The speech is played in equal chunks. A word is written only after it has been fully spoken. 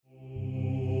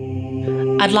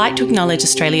I'd like to acknowledge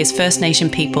Australia's First Nation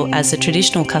people as the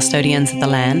traditional custodians of the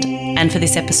land, and for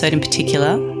this episode in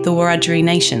particular, the Wiradjuri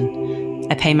Nation.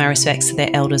 I pay my respects to their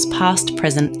elders past,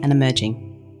 present and emerging.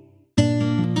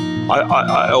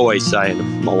 I always say,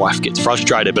 and my wife gets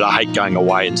frustrated, but I hate going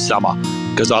away in summer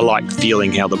because I like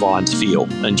feeling how the vines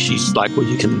feel. And she's like, well,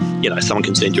 you can, someone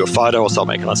can send you a photo or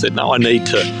something. And I said, no, I need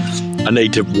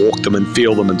to walk them and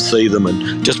feel them and see them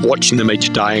and just watching them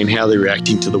each day and how they're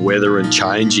reacting to the weather and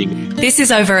changing. This is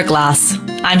Over a Glass.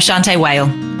 I'm Shante Whale.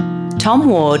 Tom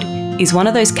Ward is one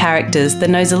of those characters that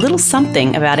knows a little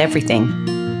something about everything.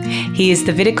 He is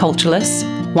the viticulturist,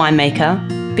 winemaker,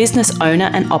 business owner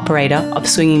and operator of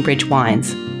Swinging Bridge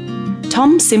Wines.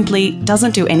 Tom simply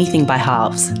doesn't do anything by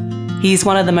halves. He is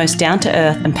one of the most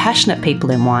down-to-earth and passionate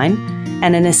people in wine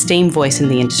and an esteemed voice in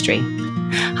the industry.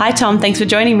 Hi Tom, thanks for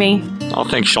joining me. Oh,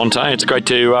 thanks Shante. It's great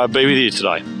to be with you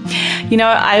today.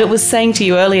 I was saying to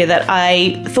you earlier that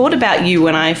I thought about you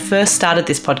when I first started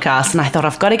this podcast, and I thought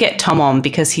I've got to get Tom on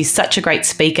because he's such a great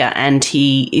speaker and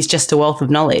he is just a wealth of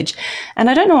knowledge. And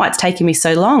I don't know why it's taken me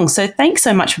so long. So thanks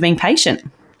so much for being patient.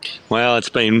 Well, it's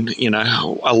been,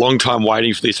 a long time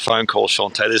waiting for this phone call,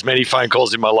 Shante. There's many phone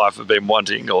calls in my life I've been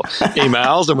wanting, or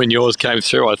emails, and when yours came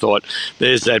through, I thought,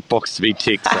 there's that box to be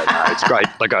ticked. So, no, it's great.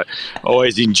 Like, I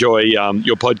always enjoy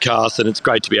your podcast, and it's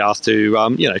great to be asked to,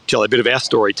 tell a bit of our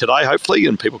story today, hopefully,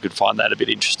 and people could find that a bit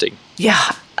interesting.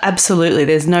 Yeah, absolutely.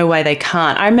 There's no way they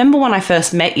can't. I remember when I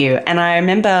first met you, and I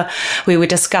remember we were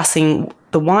discussing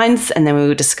the wines, and then we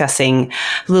were discussing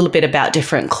a little bit about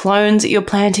different clones that you're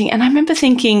planting. And I remember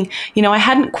thinking, I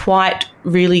hadn't quite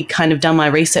really kind of done my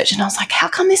research, and I was like, how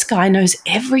come this guy knows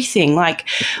everything? Like,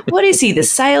 what is he, the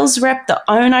sales rep, the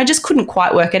owner? I just couldn't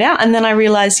quite work it out. And then I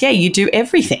realized, you do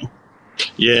everything.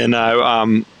 Yeah, no,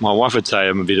 my wife would say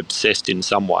I'm a bit obsessed in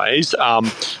some ways.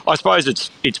 I suppose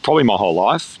it's probably my whole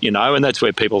life, and that's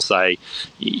where people say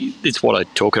it's what I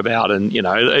talk about. And,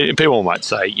 people might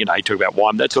say, you talk about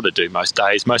wine. That's what I do most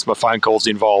days. Most of my phone calls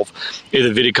involve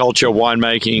either viticulture,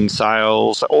 winemaking,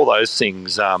 sales, all those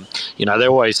things. They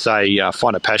always say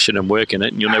find a passion and work in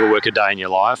it, and you'll never work a day in your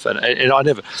life. And I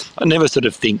never sort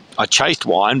of think I chased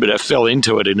wine, but I fell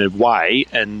into it in a way.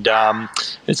 And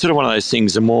it's sort of one of those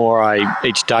things. The more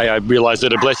each day I realise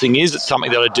that a blessing is. It's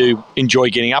something that I do enjoy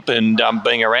getting up and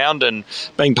being around and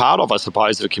being part of, I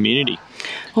suppose, of a community.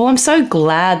 Well, I'm so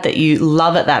glad that you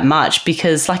love it that much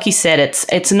because, like you said,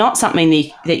 it's not something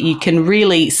that you can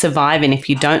really survive in if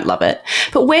you don't love it.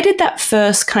 But where did that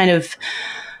first kind of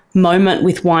moment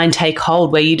with wine take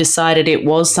hold where you decided it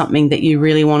was something that you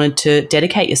really wanted to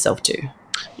dedicate yourself to?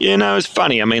 Yeah, no, it's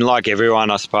funny. I mean, like everyone,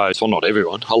 I suppose, well, not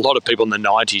everyone, a lot of people in the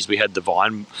 90s, we had the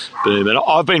vine boom. And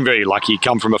I've been very lucky,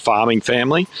 come from a farming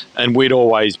family, and we'd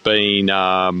always been,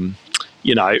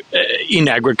 in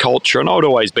agriculture, and I'd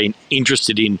always been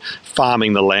interested in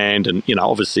farming the land and,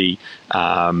 obviously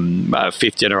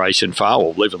fifth generation farmer,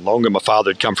 or even longer. My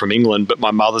father had come from England, but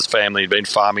my mother's family had been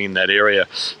farming in that area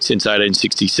since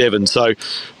 1867. So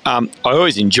I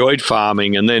always enjoyed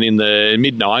farming. And then in the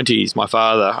mid-90s, my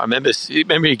father, I remember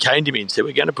he came to me and said,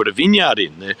 we're going to put a vineyard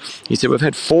in there. He said, we've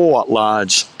had 4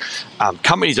 large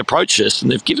companies approach us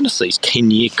and they've given us these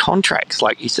 10-year contracts.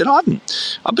 Like he said, I'm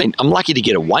lucky to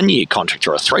get a 1-year contract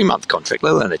or a 3-month contract,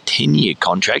 let alone a 10-year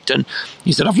contract. And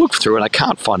he said, I've looked through and I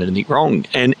can't find anything wrong.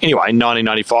 And anyway, in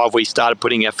 1995, we started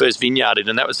putting our first vineyard in,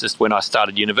 and that was just when I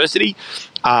started university.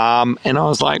 And I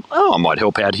was like, I might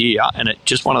help out here. And it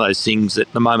just one of those things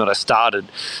that the moment I started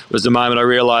was the moment I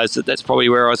realised that that's probably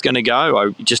where I was going to go.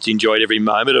 I just enjoyed every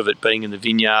moment of it, being in the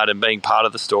vineyard and being part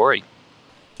of the story.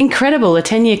 Incredible, a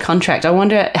 10-year contract. I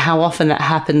wonder how often that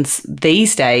happens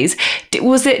these days.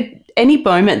 Was it any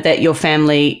moment that your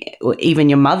family, or even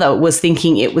your mother, was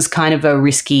thinking it was kind of a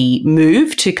risky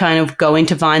move to kind of go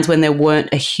into vines when there weren't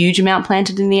a huge amount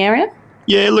planted in the area?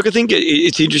 Yeah, look, I think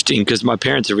it's interesting because my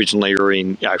parents originally were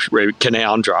in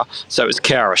Canoundra, so it was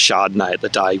Cowra Chardonnay at the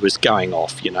day was going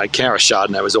off. Cowra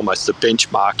Chardonnay was almost the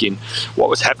benchmark in what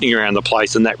was happening around the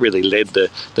place, and that really led the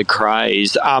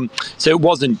craze. So it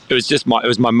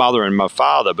was my mother and my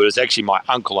father, but it was actually my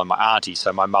uncle and my auntie,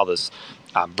 so my mother's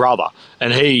brother,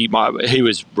 and he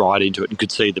was right into it and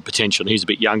could see the potential. And he's a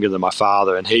bit younger than my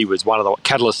father, and he was one of the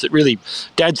catalysts that really,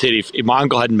 Dad said if my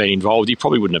uncle hadn't been involved, he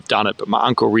probably wouldn't have done it, but my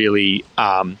uncle really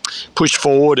pushed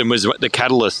forward and was the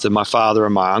catalyst, and my father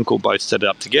and my uncle both set it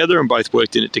up together and both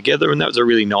worked in it together, and that was a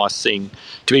really nice thing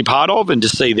to be part of and to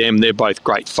see them. They're both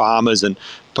great farmers and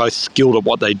both skilled at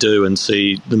what they do, and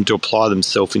see them to apply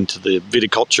themselves into the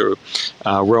viticulture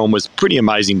realm was pretty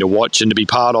amazing to watch and to be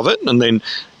part of it. And then,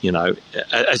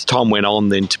 as time went on,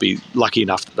 then to be lucky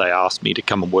enough that they asked me to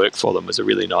come and work for them was a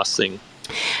really nice thing.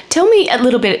 Tell me a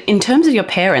little bit, in terms of your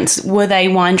parents, were they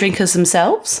wine drinkers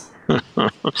themselves?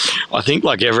 I think,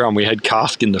 like everyone, we had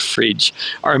cask in the fridge.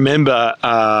 I remember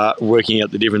working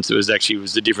out the difference. It was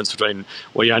the difference between,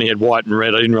 well, you only had white and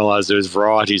red. I didn't realise there was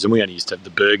varieties, and we only used to have the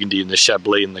Burgundy and the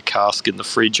Chablis and the cask in the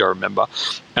fridge, I remember.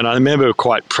 And I remember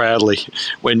quite proudly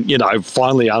when,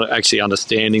 finally actually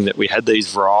understanding that we had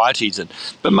these varieties.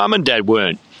 But Mum and Dad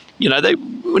weren't.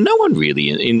 No one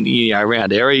really in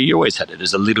around area. You always had it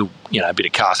as a little, a bit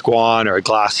of cask wine or a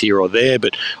glass here or there.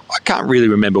 But I can't really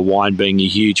remember wine being a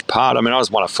huge part. I mean, I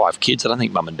was one of 5 kids. I don't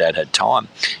think Mum and Dad had time,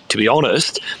 to be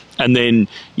honest. And then,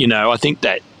 I think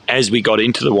that as we got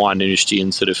into the wine industry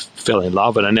and sort of fell in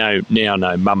love, and I now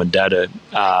know Mum and Dad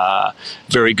are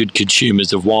very good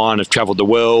consumers of wine, have travelled the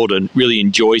world and really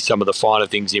enjoy some of the finer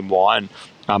things in wine.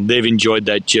 They've enjoyed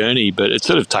that journey, but it's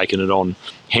sort of taken it on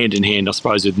hand in hand, I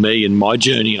suppose, with me and my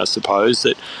journey, I suppose,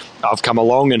 that I've come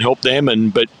along and helped them.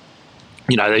 But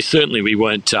we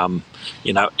weren't,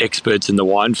 experts in the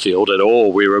wine field at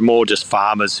all. We were more just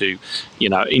farmers who,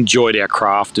 enjoyed our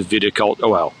craft of viticulture.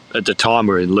 Well, at the time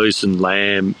we were in lucerne,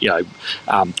 lamb,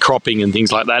 cropping and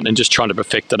things like that, and just trying to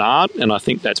perfect an art. And I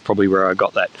think that's probably where I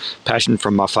got that passion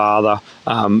from my father.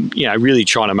 Really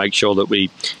trying to make sure that we,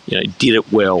 did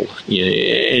it well.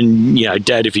 And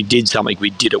Dad, if he did something,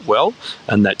 we did it well,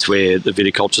 and that's where the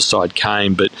viticulture side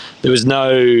came. But there was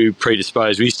no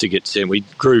predisposed. We used to get sent. We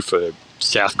grew for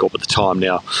Southcorp at the time,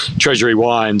 now Treasury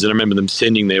Wines, and I remember them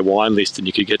sending their wine list, and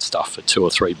you could get stuff for $2 or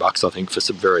 $3, I think, for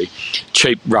some very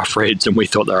cheap rough reds, and we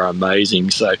thought they were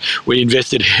amazing. So we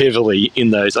invested heavily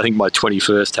in those. I think my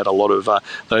 21st had a lot of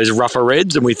those rougher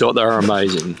reds, and we thought they were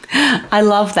amazing. I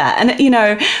love that.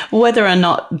 And, whether or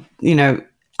not,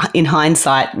 in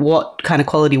hindsight, what kind of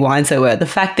quality wines they were, the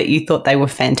fact that you thought they were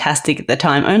fantastic at the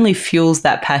time only fuels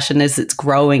that passion as it's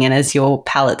growing and as your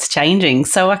palate's changing.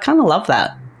 So I kind of love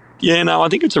that. Yeah, no, I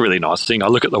think it's a really nice thing. I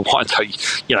look at the wines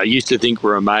I used to think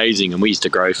were amazing, and we used to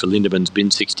grow for Lindemann's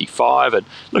Bin 65. And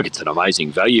look, it's an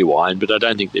amazing value wine, but I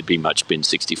don't think there'd be much Bin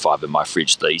 65 in my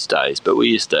fridge these days. But we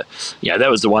used to, that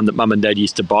was the one that Mum and Dad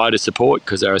used to buy to support,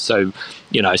 because they were so,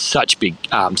 such big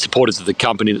supporters of the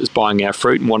company that was buying our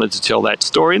fruit and wanted to tell that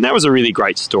story. And that was a really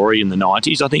great story in the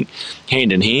 90s. I think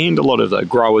hand in hand, a lot of the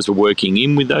growers were working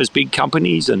in with those big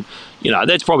companies, and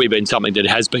that's probably been something that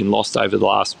has been lost over the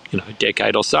last,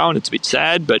 decade or so, and it's a bit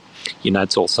sad, but,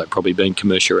 it's also probably been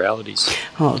commercialities.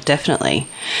 Oh, definitely.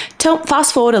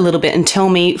 Fast forward a little bit and tell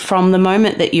me, from the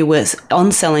moment that you were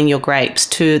on selling your grapes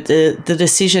to the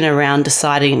decision around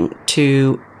deciding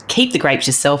to keep the grapes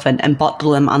yourself and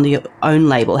bottle them under your own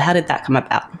label, how did that come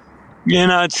about? Yeah,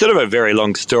 no, it's sort of a very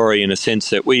long story, in a sense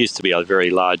that we used to be a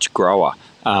very large grower.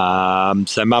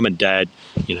 So Mum and Dad,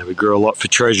 we grew a lot for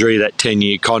Treasury, that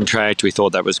 10-year contract. We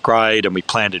thought that was great, and we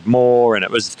planted more, and it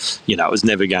was, it was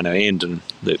never going to end. And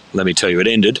let me tell you, it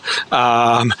ended.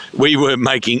 We were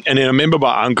making, and I remember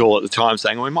my uncle at the time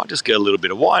saying, well, we might just get a little bit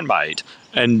of wine made.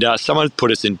 And someone put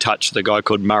us in touch with a guy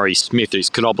called Murray Smith, who's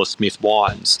Knobbler Smith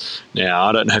Wines. Now,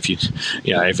 I don't know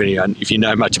if you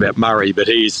know much about Murray, but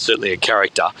he's certainly a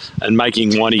character. And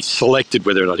making wine, he selected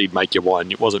whether or not he'd make your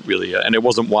wine. It wasn't really, and it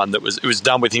wasn't one that it was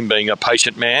done with him being a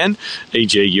patient man.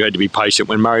 E.g., you had to be patient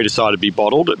when Murray decided to be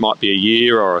bottled. It might be a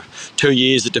year or 2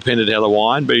 years. It depended how the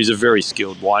wine, but he's a very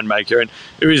skilled winemaker, and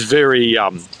it was very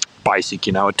basic,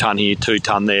 a tonne here, 2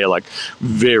 tonne there, like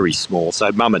very small.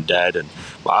 So Mum and Dad and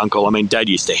my uncle, Dad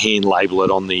used to hand label it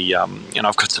on the,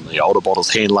 I've got some of the older bottles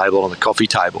hand labeled on the coffee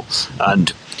table.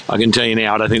 And I can tell you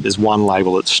now, I don't think there's one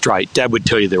label that's straight. Dad would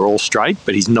tell you they're all straight,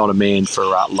 but he's not a man for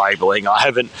labelling. I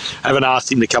haven't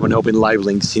asked him to come and help in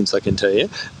labelling since, I can tell you.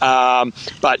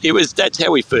 But that's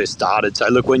how we first started. So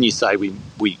look, when you say we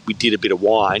did a bit of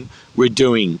wine, we're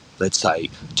doing, let's say,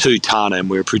 2 tonne, and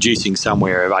we're producing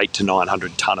somewhere of 800 to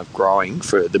 900 tonne of growing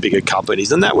for the bigger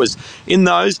companies. And that was in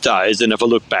those days. And if I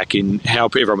look back in how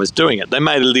everyone was doing it, they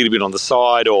made a little bit on the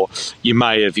side, or you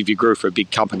may have, if you grew for a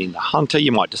big company in the Hunter,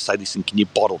 you might just say, listen, can you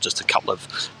bottle just a couple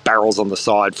of barrels on the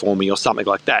side for me, or something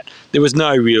like that. There was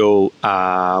no real,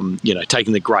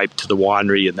 taking the grape to the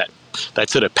winery and that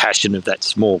sort of passion of that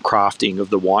small crafting of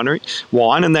the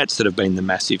wine, and that's sort of been the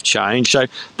massive change. So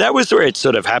that was where it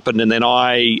sort of happened. And then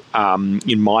I,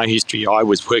 in my history, I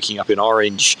was working up in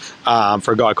Orange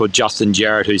for a guy called Justin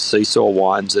Jarrett, who's Seesaw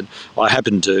Wines, and I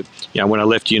happened to, when I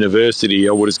left university,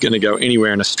 I was going to go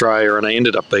anywhere in Australia, and I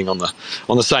ended up being on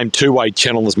the same two-way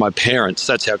channel as my parents.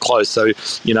 That's how close. So,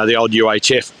 the old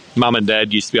UHF, Mum and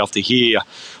Dad used to be able to hear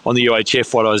on the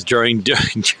UHF what I was doing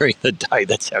during the day.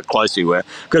 That's how close we were.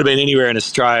 Could have been anywhere in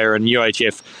Australia, and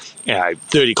UHF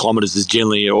 30 kilometres is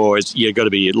generally, or you've got to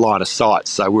be at line of sight.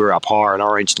 So we were up higher in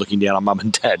Orange looking down on mum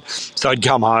and dad. So I'd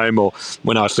come home, or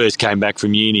when I first came back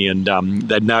from uni, and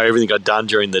they'd know everything I'd done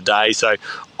during the day. So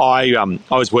I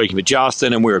was working with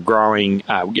Justin, and we were growing,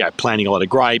 planting a lot of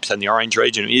grapes, and the Orange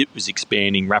region, it was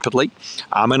expanding rapidly.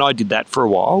 And I did that for a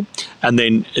while. And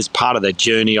then as part of that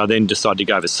journey, I then decided to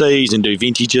go overseas and do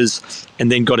vintages,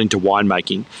 and then got into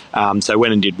winemaking. So I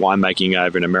went and did winemaking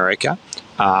over in America.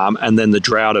 And then the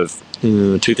drought of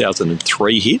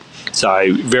 2003 hit.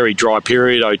 So very dry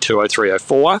period, 02, 03,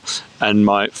 04. And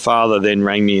my father then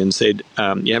rang me and said,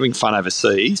 you're having fun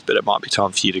overseas, but it might be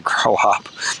time for you to grow up.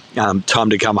 Time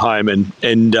to come home and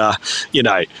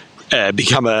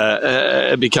become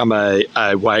a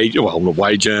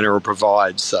wage earner or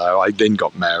provide. So I then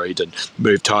got married and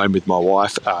moved home with my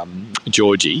wife,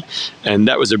 Georgie, and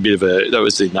that was that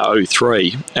was in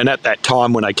 03. And at that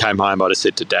time when I came home, I just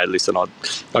said to Dad, listen, I'd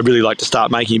really like to start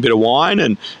making a bit of wine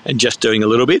and just doing a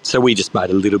little bit. So we just made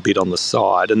a little bit on the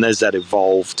side, and as that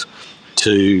evolved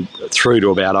through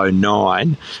to about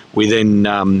 09, we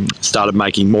then started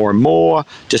making more and more,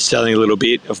 just selling a little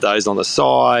bit of those on the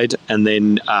side. And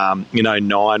then in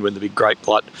 09, when the big grape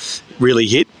glut really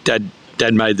hit, Dad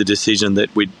made the decision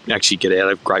that we'd actually get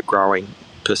out of grape growing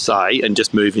per se and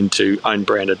just move into own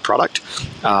branded product,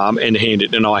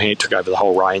 and I took over the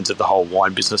whole reins of the whole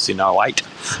wine business in 08.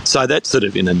 So that's sort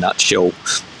of in a nutshell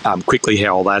quickly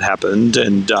how all that happened.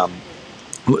 And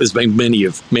there's been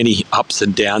many ups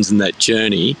and downs in that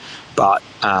journey, but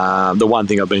the one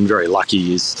thing I've been very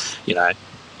lucky is, I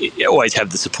always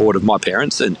have the support of my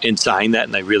parents in saying that,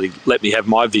 and they really let me have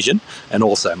my vision, and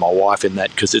also my wife in that,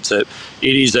 because it's a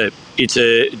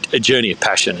journey of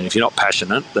passion, and if you're not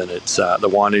passionate, then it's the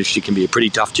wine industry can be a pretty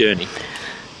tough journey.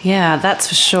 Yeah, that's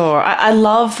for sure. I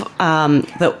love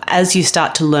that as you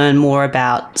start to learn more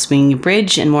about Swinging Your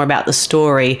Bridge and more about the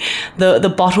story, the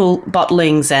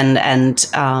bottlings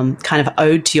and kind of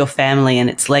ode to your family and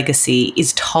its legacy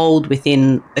is told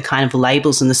within the kind of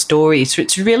labels and the stories. So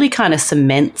it's really kind of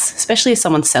cements, especially if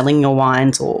someone's selling your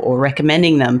wines or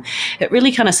recommending them, it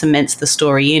really kind of cements the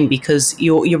story in, because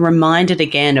you're reminded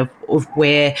again of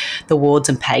where the Wards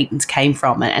and Paytons came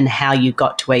from and how you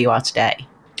got to where you are today.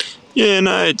 Yeah,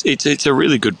 no, it's a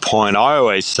really good point. I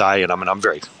always say, and I'm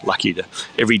very lucky to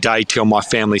every day tell my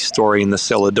family story in the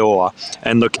cellar door.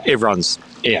 And look, everyone's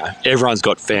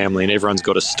got family and everyone's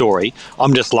got a story.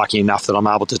 I'm just lucky enough that I'm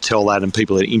able to tell that, and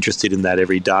people are interested in that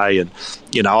every day. And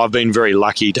I've been very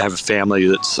lucky to have a family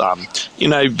that's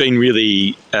been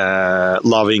really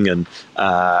loving and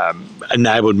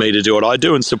enabled me to do what I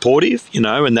do, and supportive,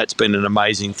 and that's been an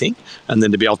amazing thing. And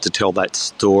then to be able to tell that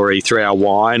story through our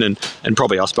wine and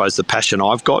probably, I suppose, the passion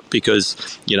I've got,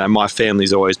 because my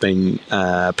family's always been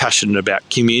passionate about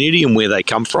community and where they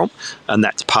come from, and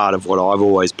that's part of what I've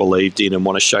always believed in and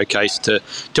want to showcase to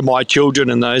my children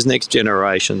and those next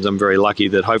generations. I'm very lucky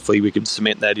that hopefully we can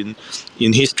cement that in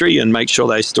history and make sure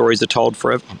those stories are told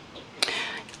forever.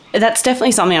 That's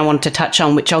definitely something I wanted to touch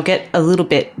on, which I'll get a little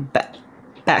bit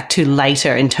back to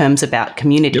later in terms about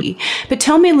community. Yep. But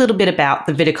tell me a little bit about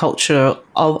the viticulture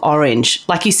of Orange.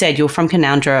 Like you said, you're from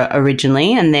Canowindra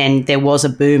originally, and then there was a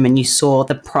boom and you saw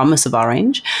the promise of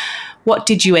Orange. What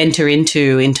did you enter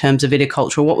into in terms of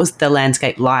viticulture? What was the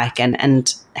landscape like,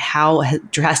 and how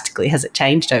drastically has it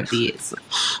changed over the years?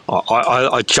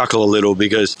 I chuckle a little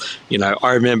because,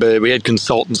 I remember we had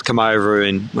consultants come over,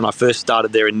 and when I first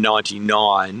started there in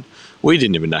 99, we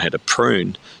didn't even know how to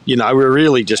prune. We were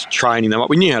really just training them up.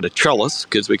 We knew how to trellis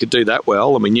because we could do that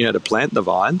well, and we knew how to plant the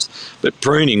vines. But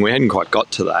pruning, we hadn't quite got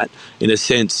to that in a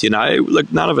sense.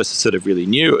 Look, none of us sort of really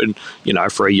knew. And,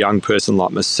 for a young person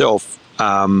like myself,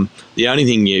 the only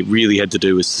thing you really had to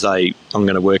do was say, I'm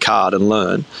going to work hard and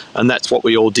learn. And that's what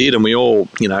we all did. And we all,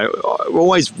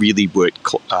 always really worked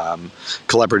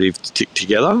collaborative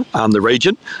together, the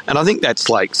region. And I think that's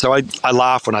so I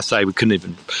laugh when I say we couldn't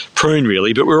even prune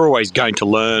really, but we're always going to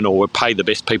learn, or we'll pay the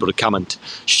best people to come and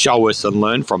show us and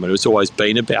learn from it. It's always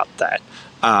been about that.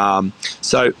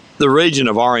 So the region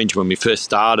of Orange, when we first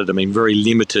started, very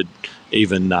limited,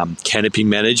 even canopy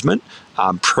management,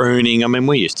 pruning.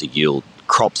 We used to yield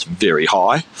crops very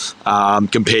high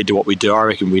compared to what we do. I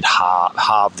reckon we'd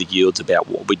halve the yields about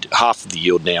what we half of the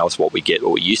yield now is what we get,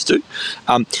 what we used to.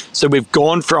 So we've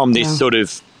gone from this sort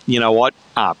of,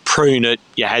 prune it.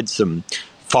 You had some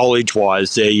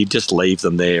foliage-wise there, you just leave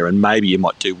them there, and maybe you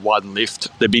might do one lift.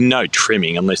 There'd be no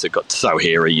trimming unless it got so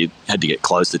hairy you had to get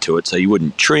closer to it, so you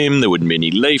wouldn't trim. There wouldn't be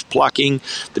any leaf plucking.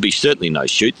 There'd be certainly no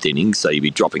shoot thinning, so you'd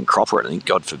be dropping crop or anything.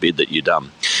 God forbid that you'd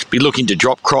be looking to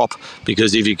drop crop,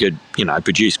 because if you could,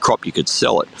 produce crop, you could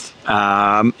sell it.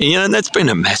 And that's been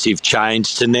a massive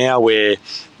change to now where,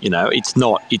 it's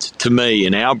not. It's to me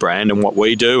and our brand and what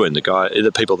we do and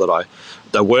the people that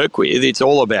I work with. It's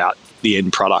all about the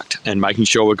end product and making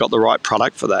sure we've got the right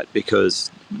product for that, because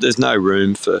there's no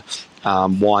room for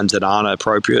wines that aren't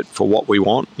appropriate for what we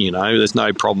want. There's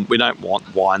no problem. We don't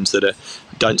want wines that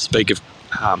don't speak of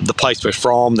the place we're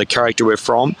from, the character we're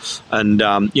from, and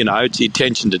it's the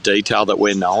attention to detail that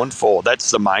we're known for.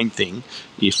 That's the main thing.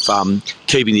 If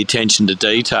keeping the attention to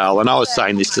detail, and I was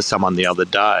saying this to someone the other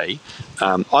day,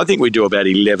 I think we do about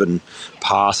 11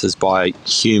 passes by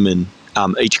human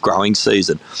each growing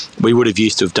season. We would have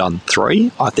used to have done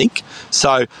 3, I think.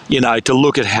 So, to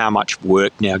look at how much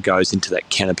work now goes into that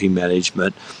canopy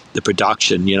management, the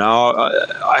production,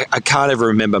 I can't ever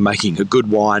remember making a good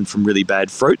wine from really bad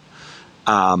fruit.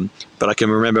 But I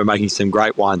can remember making some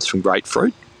great wines from great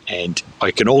fruit, and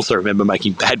I can also remember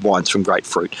making bad wines from great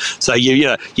fruit. So you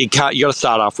got to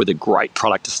start off with a great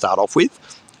product to start off with,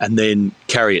 and then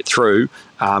carry it through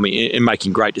in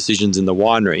making great decisions in the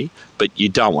winery. But you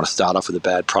don't want to start off with a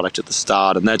bad product at the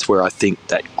start, and that's where I think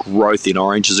that growth in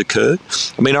Orange has occurred.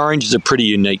 I mean, Orange is a pretty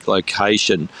unique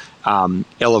location,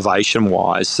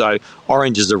 elevation-wise. So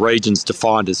Orange is a region's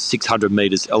defined as 600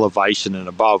 metres elevation and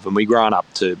above, and we've grown up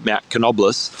to Mount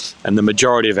Canobolas, and the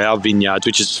majority of our vineyards,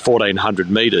 which is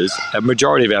 1,400 metres, a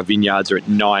majority of our vineyards are at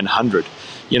 900.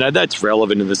 That's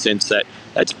relevant in the sense that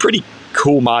that's pretty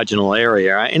cool marginal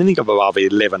area. Anything above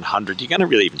 1,100, you're going to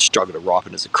really even struggle to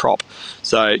ripen as a crop.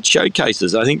 So it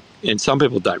showcases, I think, and some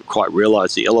people don't quite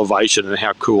realise the elevation and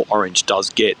how cool Orange does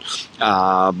get.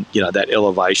 That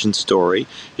elevation story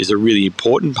is a really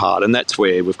important part, and that's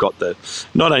where we've got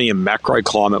not only a macro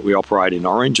climate we operate in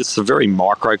Orange, it's the very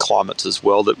microclimates as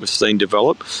well that we've seen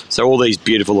develop. So all these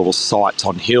beautiful little sites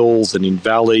on hills and in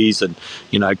valleys and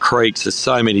creeks. There's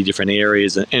so many different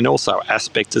areas and also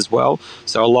aspects as well.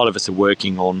 So a lot of us are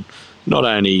working on not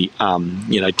only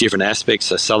different aspects,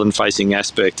 a southern facing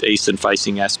aspect, eastern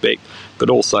facing aspect, but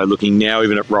also looking now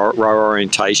even at row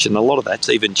orientation. A lot of that's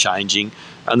even changing.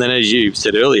 And then, as you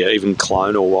said earlier, even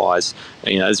clonal wise,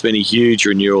 there's been a huge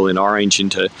renewal in Orange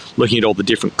into looking at all the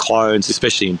different clones,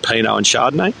 especially in Pinot and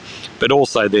Chardonnay, but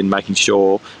also then making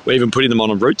sure we're even putting them on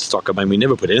a rootstock. I mean, we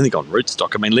never put anything on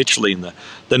rootstock. I mean, literally in the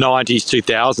 90s,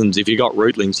 2000s, if you got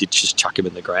rootlings, you'd just chuck them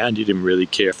in the ground. You didn't really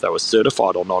care if they were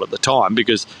certified or not at the time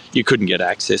because you couldn't get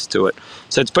access to it.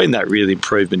 So it's been that real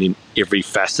improvement in every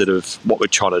facet of what we're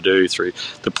trying to do through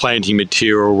the planting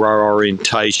material, row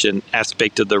orientation,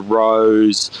 aspect of the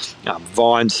rows,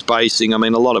 vine spacing. I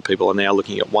mean, a lot of people are now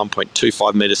looking at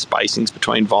 1.25 metre spacings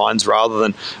between vines rather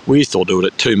than we used to all do it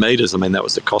at 2 metres. I mean, that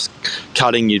was the cost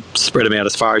cutting. You spread them out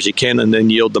as far as you can and then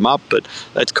yield them up, but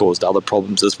that's caused other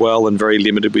problems as well and very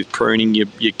limited with pruning. You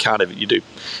do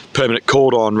permanent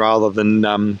cordon rather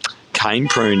than cane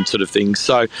prune sort of thing.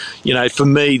 So, for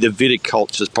me, the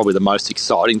viticulture is probably the most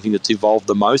exciting thing that's evolved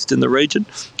the most in the region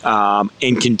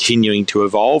and continuing to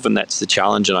evolve, and that's the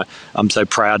challenge. And I'm so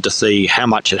proud to see how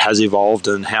much it has evolved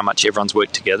and how much everyone's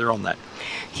worked together on that.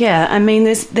 Yeah, I mean,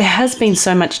 there has been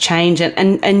so much change,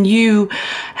 and you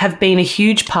have been a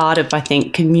huge part of, I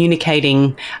think,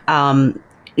 communicating,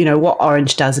 what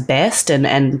Orange does best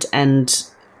and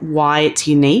why it's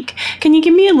unique. Can you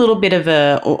give me a little bit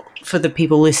of for the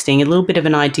people listening, a little bit of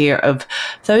an idea of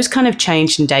those kind of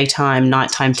change in daytime,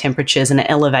 nighttime temperatures and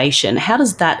elevation? How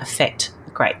does that affect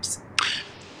grapes?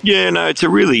 Yeah, no, it's a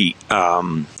really,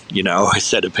 I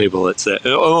said to people, it's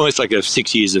almost like a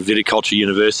 6 years of viticulture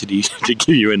university to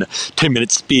give you in a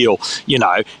 2-minute spiel.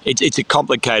 It's a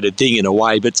complicated thing in a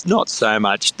way, but it's not so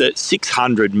much. That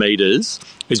 600 metres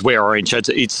is where Orange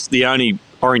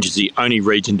Orange is the only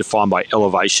region defined by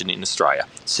elevation in Australia.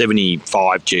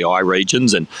 75 GI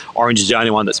regions, and Orange is the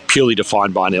only one that's purely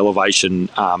defined by an elevation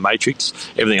matrix.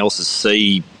 Everything else is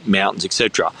sea, mountains,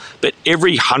 etc. But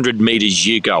every 100 metres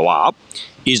you go up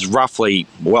is roughly,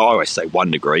 well, I always say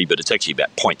 1 degree, but it's actually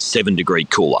about 0.7 degree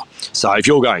cooler. So if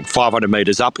you're going 500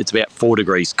 metres up, it's about 4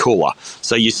 degrees cooler.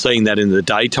 So you're seeing that in the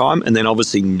daytime, and then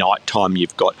obviously nighttime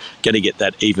you've got going to get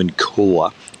that even cooler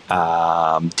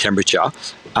temperature.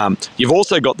 You've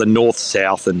also got the north,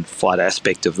 south and flat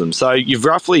aspect of them. So you've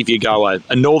roughly, if you go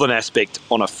a northern aspect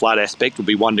on a flat aspect will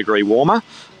be 1 degree warmer,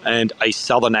 and a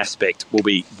southern aspect will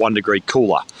be 1 degree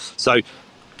cooler. So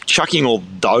chucking all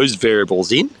those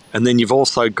variables in, and then you've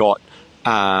also got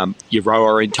your row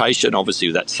orientation, obviously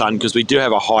with that sun, because we do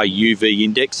have a high UV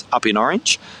index up in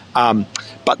Orange.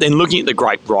 But then looking at the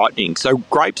grape ripening, so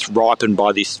grapes ripen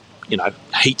by this,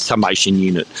 heat summation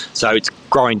unit. So it's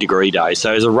growing degree day.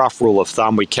 So as a rough rule of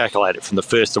thumb, we calculate it from the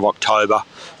 1st of October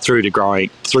through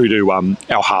to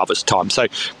our harvest time. So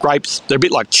grapes, they're a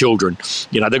bit like children.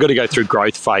 They've got to go through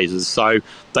growth phases. So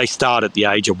they start at the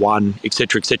age of 1,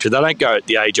 etc., etc. They don't go at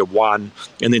the age of 1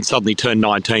 and then suddenly turn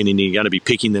 19 and you're going to be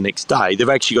picking the next day. They've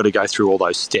actually got to go through all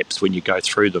those steps when you go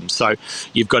through them. So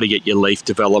you've got to get your leaf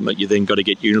development. You then got to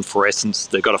get inflorescence.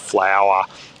 They've got to flower.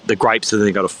 The grapes have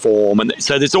then got to form. And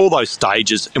so there's all those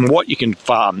stages. And what you can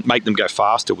make them go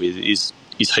faster with is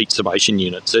heat summation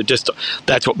units. So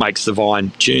that's what makes the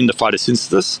vine tune, the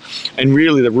photosynthesis. And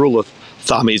really the rule of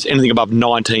thumb is anything above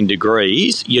 19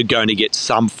 degrees, you're going to get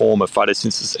some form of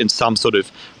photosynthesis and some sort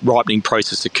of ripening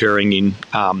process occurring in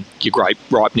your grape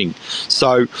ripening.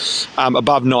 So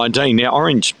above 19, now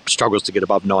orange struggles to get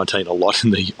above 19 a lot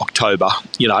in the October,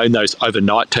 in those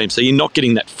overnight teams. So you're not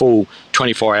getting that full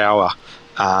 24-hour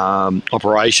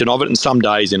operation of it. And some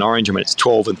days in orange, it's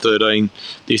 12 and 13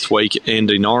 this week, and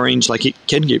in orange, it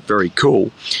can get very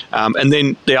cool. And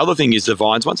then the other thing is the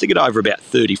vines, once they get over about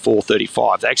 34,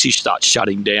 35, they actually start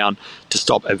shutting down to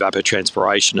stop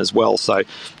evapotranspiration as well. So,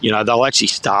 they'll actually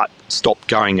stop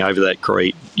going over that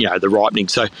the ripening.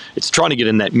 So it's trying to get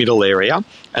in that middle area,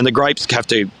 and the grapes have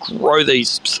to grow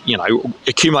these,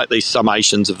 accumulate these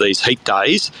summations of these heat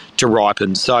days to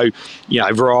ripen. So,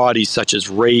 varieties such as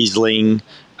Riesling,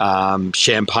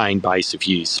 Champagne base, if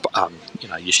you use,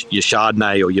 your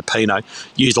Chardonnay or your Pinot,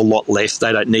 use a lot less.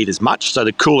 They don't need as much. So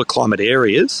the cooler climate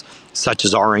areas, such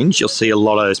as orange, you'll see a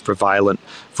lot of those prevalent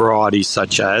varieties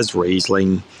such as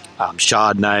Riesling,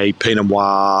 Chardonnay, Pinot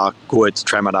Noir, Gourds,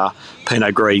 Traminer,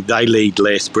 Pinot Gris, they need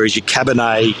less, whereas your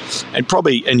Cabernet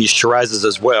and your Shirazes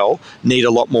as well need a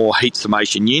lot more heat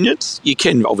summation units. You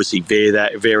can obviously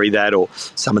vary that, or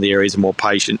some of the areas are more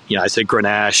patient. So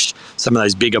Grenache, some of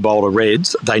those bigger, bolder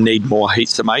reds, they need more heat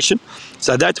summation.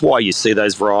 So that's why you see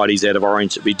those varieties out of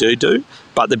orange that we do.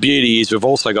 But the beauty is we've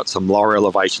also got some lower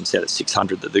elevations out at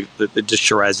 600 that the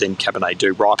Shiraz and Cabernet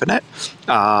do ripen at.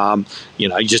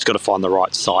 You just got to find the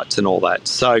right sites and all that.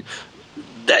 So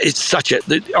it's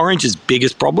the orange's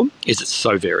biggest problem is it's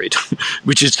so varied,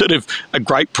 which is sort of a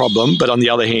great problem. But on the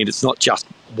other hand, it's not just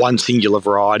one singular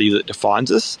variety that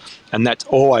defines us. And that's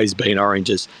always been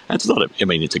oranges. And it's not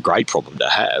it's a great problem to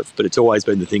have, but it's always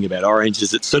been the thing about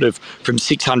oranges. It's sort of from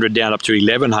 600 down up to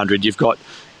 1100, you've got,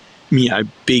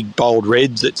 big, bold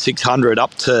reds at 600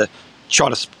 up to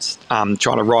trying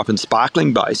to ripen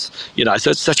sparkling base.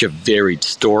 So it's such a varied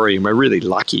story, and we're really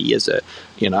lucky as a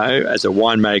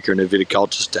winemaker and a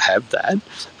viticulturist to have that.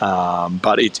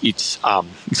 But it's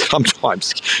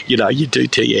sometimes, you do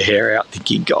tear your hair out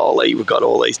thinking, golly, we've got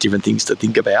all these different things to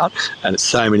think about, and it's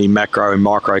so many macro and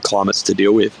micro climates to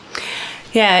deal with.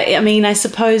 Yeah, I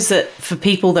suppose that for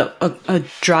people that are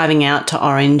driving out to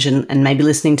Orange and maybe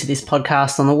listening to this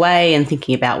podcast on the way and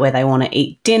thinking about where they want to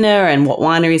eat dinner and what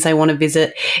wineries they want to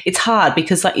visit, it's hard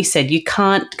because, like you said, you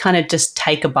can't kind of just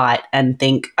take a bite and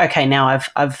think, okay, now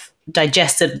I've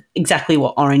digested exactly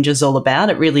what Orange is all about.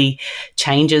 It really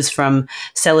changes from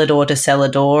cellar door to cellar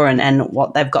door and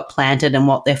what they've got planted and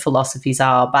what their philosophies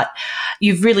are. But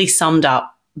you've really summed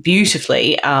up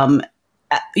beautifully,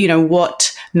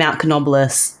 what Mount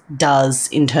Canobolas does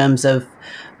in terms of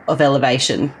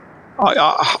elevation.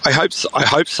 I hope so. I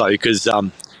hope so because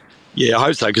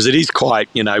it is quite,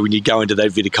 when you go into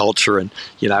that viticulture and,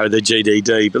 the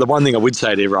GDD. But the one thing I would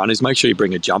say to everyone is make sure you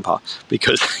bring a jumper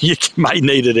because you may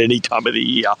need it any time of the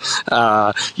year.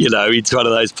 It's one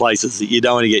of those places that you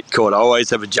don't want to get caught. I always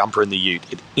have a jumper in the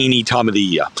ute at any time of the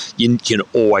year. You can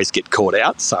always get caught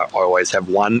out. So I always have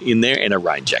one in there and a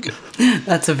rain jacket.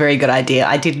 That's a very good idea.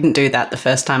 I didn't do that the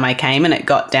first time I came, and it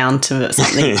got down to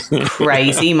something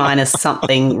crazy minus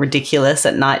something ridiculous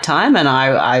at nighttime. And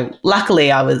I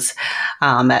luckily I was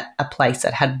at a place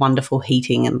that had wonderful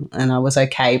heating and I was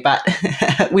okay, but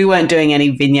we weren't doing any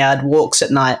vineyard walks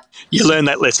at night. You learn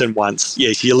that lesson once.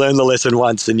 Yes, you learn the lesson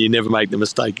once and you never make the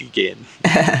mistake again.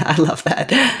 I love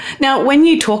that. Now, when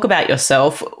you talk about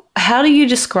yourself, how do you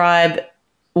describe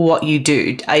what you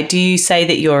do? Do you say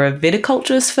that you're a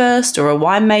viticulturist first or a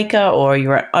winemaker or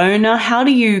you're an owner? How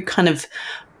do you kind of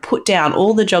put down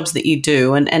all the jobs that you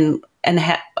do and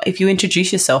how, if you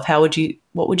introduce yourself,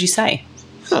 what would you say?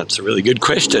 That's a really good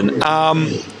question.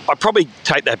 I probably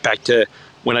take that back to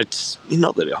when it's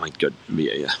not that I could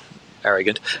be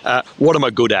arrogant. What am I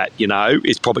good at?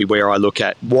 Is probably where I look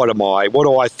at what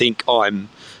do I think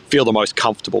feel the most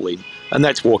comfortable in, and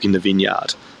that's walking the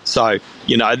vineyard. So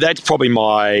that's probably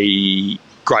my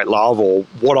great love, or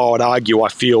what I would argue I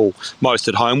feel most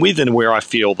at home with, and where I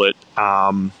feel that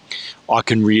I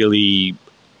can really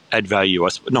add value,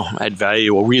 not add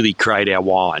value, or really create our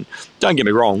wine. Don't get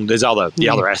me wrong, the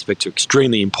other aspects are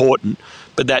extremely important,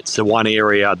 but that's the one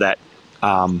area that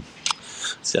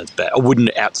sounds bad. I wouldn't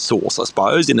outsource, I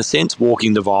suppose, in a sense,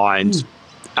 walking the vines,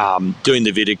 doing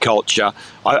the viticulture.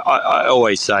 I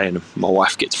always say, and my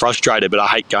wife gets frustrated, but I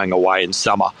hate going away in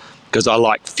summer because I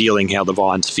like feeling how the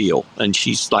vines feel. And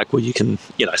she's like, well,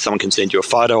 someone can send you a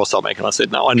photo or something. And I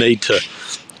said, no, I need to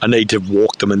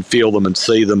walk them and feel them and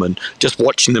see them, and just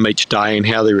watching them each day and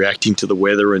how they're reacting to the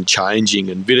weather and changing.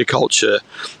 And viticulture,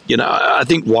 I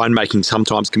think winemaking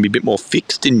sometimes can be a bit more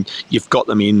fixed, and you've got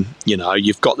them inside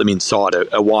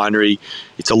a winery.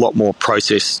 It's a lot more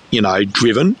process,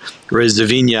 driven. Whereas the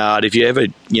vineyard, if you ever,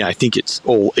 think it's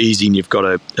all easy and you've got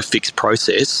a fixed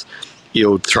process,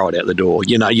 you'll throw it out the door.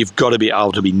 You've got to be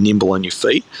able to be nimble on your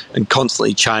feet and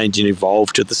constantly change and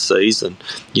evolve to the season.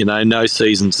 No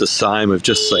season's the same. We've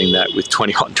just seen that with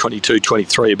 21, 22,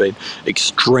 23 have been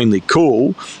extremely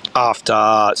cool.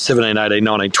 After 17, 18,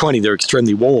 19, 20, they're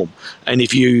extremely warm. And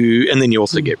then you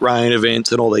also get rain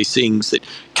events and all these things that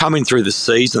come in through the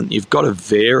season. You've got to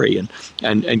vary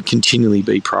and continually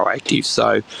be proactive.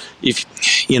 So if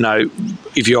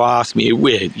you ask me,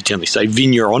 where you generally say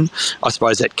vigneron, I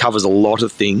suppose that covers a lot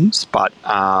of things, but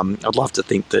I'd love to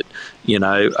think that,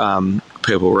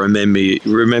 people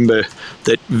remember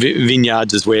that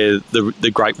vineyards is where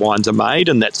the great wines are made,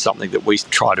 and that's something that we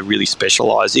try to really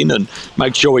specialise in and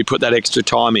make sure we put that extra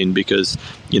time in, because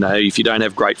if you don't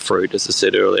have great fruit, as I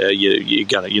said earlier,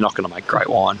 you're not going to make great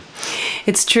wine.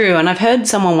 It's true, and I've heard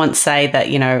someone once say that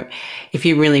if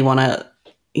you really want to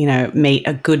meet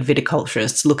a good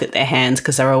viticulturist, look at their hands,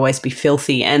 because they'll always be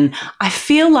filthy. And I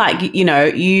feel like,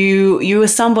 you are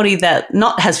somebody that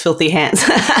not has filthy hands,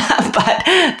 but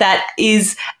that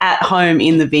is at home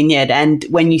in the vineyard. And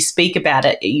when you speak about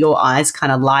it, your eyes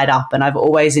kind of light up. And I've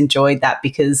always enjoyed that,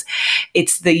 because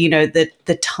it's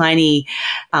the tiny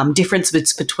difference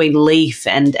between leaf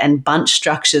and bunch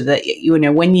structure that,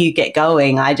 when you get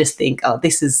going, I just think, oh,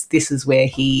 this is where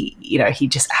he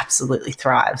just absolutely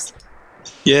thrives.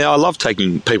 Yeah, I love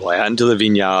taking people out into the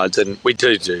vineyards, and we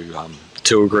do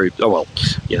tour group.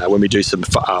 When we do some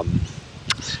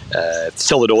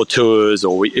cellar door tours,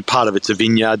 or part of it's a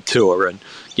vineyard tour, and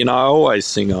I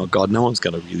always think, oh God, no one's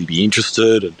going to really be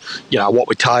interested, and what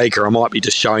we take, or I might be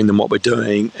just showing them what we're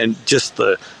doing, and just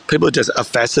the people are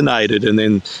fascinated, and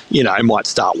then might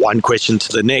start one question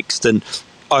to the next, and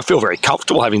I feel very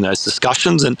comfortable having those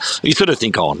discussions, and you sort of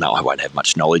think, oh no, I won't have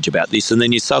much knowledge about this, and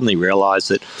then you suddenly realise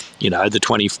that the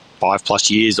 25 plus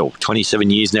years or 27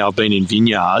 years now I've been in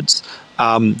vineyards,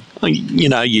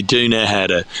 you do know how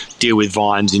to deal with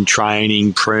vines in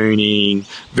training, pruning,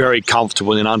 very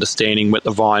comfortable in understanding what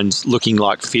the vine's looking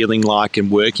like, feeling like,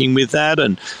 and working with that.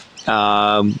 And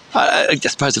I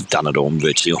suppose I've done it all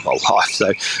virtually all my life,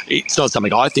 so it's not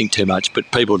something I think too much, but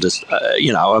people just,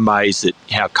 are amazed at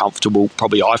how comfortable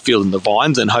probably I feel in the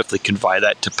vines, and hopefully convey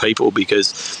that to people,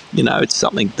 because, it's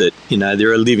something that,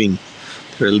 they're a living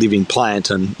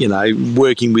plant, and,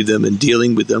 working with them and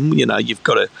dealing with them, you've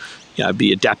got to,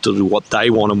 be adapted to what they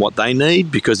want and what they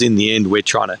need, because in the end we're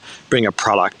trying to bring a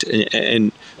product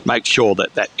and make sure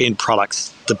that end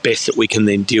product's the best that we can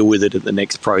then deal with it in the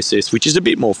next process, which is a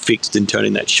bit more fixed in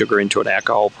turning that sugar into an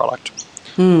alcohol product.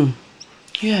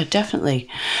 Yeah, definitely.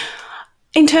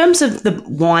 In terms of the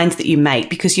wines that you make,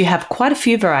 because you have quite a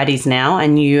few varieties now,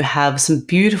 and you have some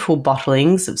beautiful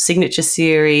bottlings of signature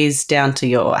series down to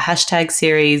your hashtag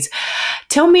series,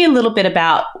 tell me a little bit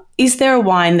about, is there a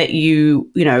wine that you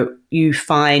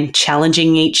find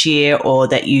challenging each year, or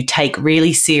that you take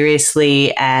really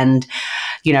seriously and,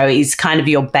 is kind of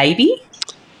your baby?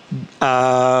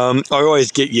 I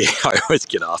always get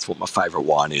asked what my favourite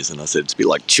wine is, and I said it's a bit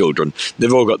like children.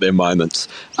 They've all got their moments.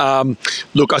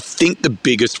 Look, I think the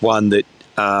biggest one that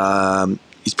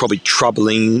is probably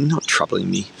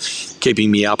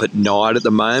keeping me up at night at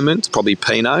the moment, it's probably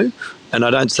Pinot. And I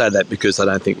don't say that because I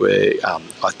don't think we've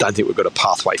got a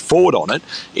pathway forward on it.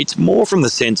 It's more from the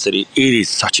sense that it is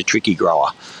such a tricky grower.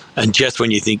 And just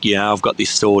when you think, I've got this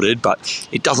sorted, but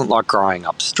it doesn't like growing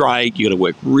up straight. You've got to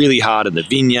work really hard in the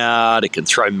vineyard. It can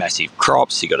throw massive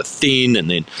crops. You've got to thin, and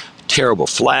then terrible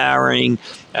flowering.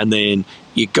 And then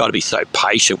you've got to be so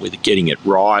patient with getting it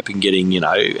ripe and getting,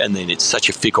 and then it's such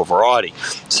a fickle variety.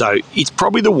 So it's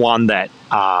probably the one that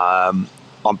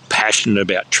I'm passionate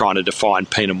about trying to define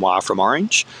Pinot Noir from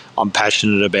orange. I'm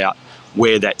passionate about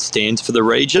where that stands for the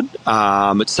region.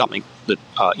 It's something that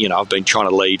I've been trying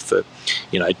to lead for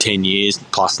 10 years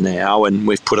plus now, and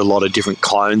we've put a lot of different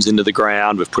clones into the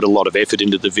ground. We've put a lot of effort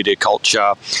into the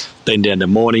viticulture. Been down to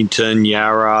Mornington,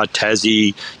 Yarra,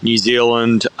 Tassie, New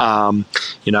Zealand,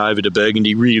 over to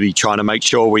Burgundy, really trying to make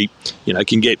sure we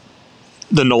can get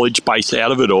the knowledge base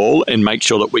out of it all and make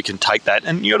sure that we can take that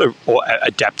and you got to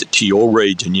adapt it to your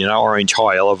region. Orange,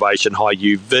 high elevation, high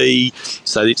UV,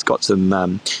 so it's got some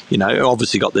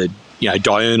obviously got the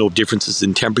diurnal differences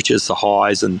in temperatures, the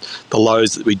highs and the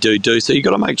lows that we do. So you've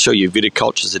got to make sure your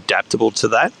viticulture is adaptable to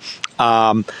that.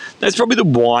 That's probably the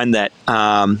wine that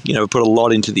we put a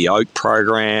lot into the oak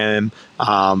program,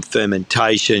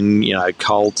 fermentation,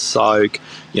 cold soak,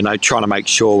 trying to make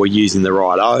sure we're using the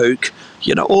right oak,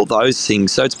 all those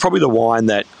things. So it's probably the wine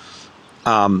that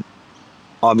I'm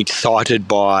excited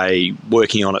by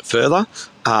working on it further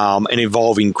and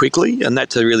evolving quickly, and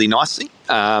that's a really nice thing.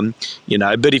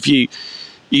 But if you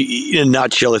in a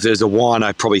nutshell, if there's a wine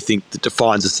I probably think that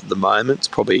defines us at the moment, it's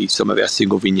probably some of our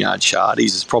single vineyard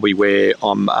Chardies is probably where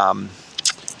I'm,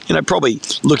 probably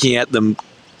looking at them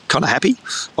kind of happy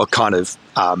or kind of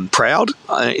proud.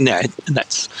 And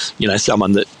that's,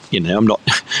 someone that, I'm not,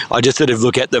 I just sort of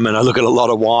look at them and I look at a lot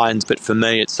of wines, but for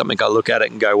me, it's something I look at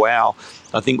it and go, wow,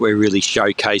 I think we're really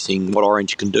showcasing what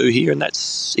Orange can do here, and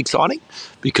that's exciting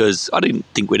because I didn't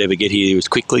think we'd ever get here as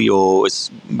quickly or as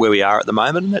where we are at the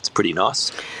moment, and that's pretty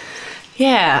nice.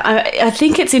 Yeah, I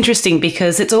think it's interesting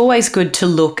because it's always good to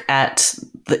look at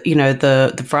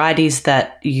the varieties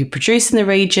that you produce in the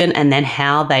region and then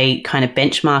how they kind of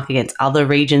benchmark against other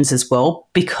regions as well,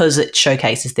 because it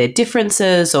showcases their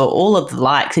differences or all of the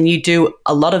likes. And you do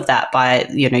a lot of that by,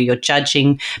 your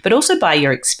judging, but also by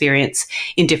your experience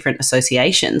in different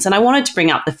associations. And I wanted to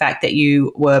bring up the fact that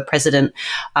you were president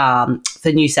for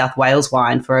New South Wales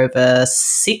Wine for over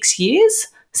 6 years.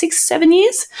 6-7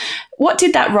 years. What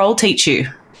did that role teach you?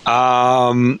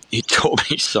 It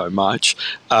taught me so much.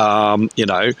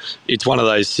 It's one of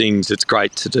those things that's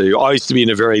great to do. I used to be in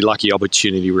a very lucky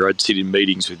opportunity where I'd sit in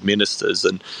meetings with ministers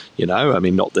and,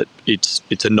 not that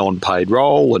it's a non-paid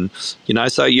role and,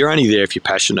 so you're only there if you're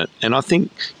passionate. And I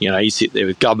think, you sit there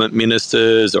with government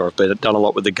ministers, or I've done a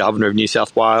lot with the Governor of New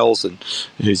South Wales and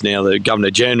who's now the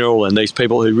Governor General, and these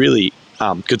people who really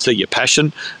could see your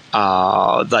passion.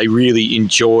 They really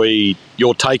enjoyed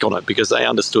your take on it because they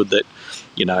understood that,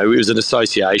 it was an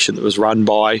association that was run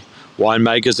by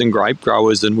winemakers and grape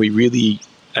growers, and we really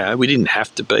we didn't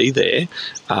have to be there,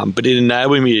 but it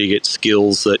enabled me to get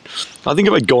skills that I think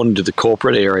if I'd gone into the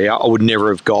corporate area, I would never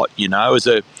have got. I was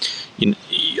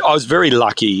very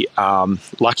lucky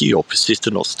or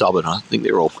persistent or stubborn. I think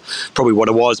they're all probably what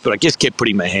it was, but I just kept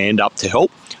putting my hand up to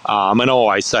help. And I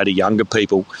always say to younger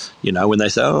people, when they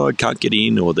say, I can't get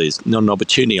in or there's not an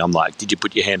opportunity, I'm like, did you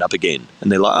put your hand up again?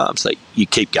 And they're like, I'm saying, you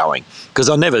keep going. Because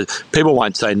people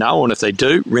won't say no, and if they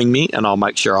do, ring me and I'll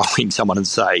make sure I'll ring someone and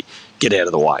say, get out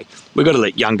of the way. We've got to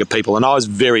let younger people, and I was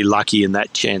very lucky in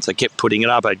that chance. I kept putting it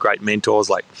up. I had great mentors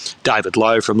like David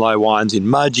Lowe from Lowe Wines in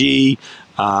Mudgee,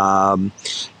 who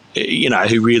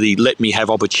really let me have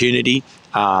opportunity,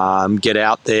 get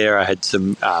out there. I had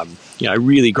some,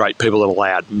 really great people that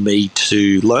allowed me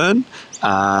to learn,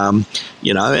 on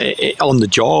the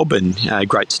job, and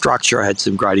great structure. I had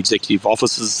some great executive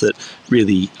officers that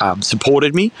really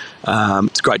supported me.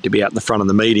 It's great to be out in the front of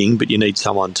the meeting, but you need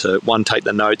someone to, take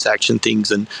the notes, action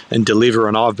things and deliver,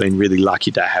 and I've been really lucky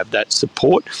to have that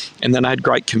support. And then I had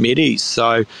great committees.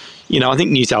 So, I think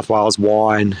New South Wales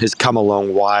Wine has come a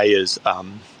long way as,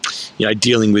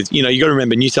 dealing with, you got to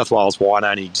remember New South Wales Wine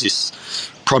only exists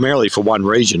primarily for one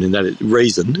reason, and that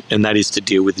is to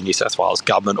deal with the New South Wales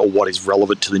government or what is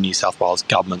relevant to the New South Wales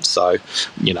government. So,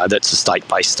 that's the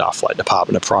state-based stuff like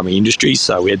Department of Primary Industries.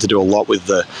 So we had to do a lot with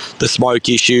the smoke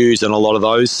issues and a lot of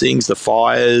those things, the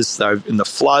fires and the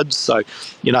floods. So,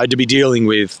 to be dealing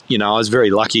with, I was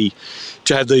very lucky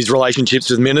to have these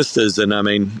relationships with ministers. And I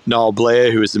mean, Noel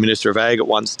Blair, who was the Minister of Ag at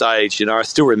one stage, I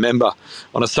still remember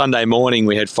on a Sunday morning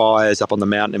we had fires up on the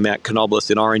mountain in Mount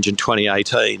Canobolas in Orange in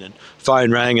 2018, and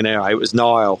phone rang and it was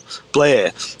Noel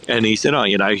Blair, and he said,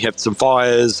 you have some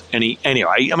fires, and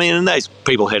and those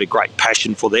people had a great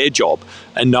passion for their job,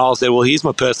 and Noel said, well, here's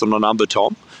my personal number,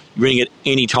 Tom, ring it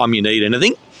anytime you need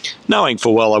anything. Knowing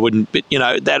full well I wouldn't, but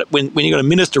that when you got a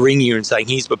minister ringing you and saying,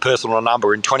 here's my personal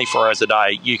number, and 24 hours a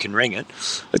day you can ring it,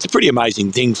 it's a pretty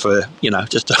amazing thing for,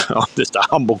 just a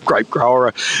humble grape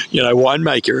grower,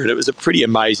 winemaker. And it was a pretty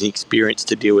amazing experience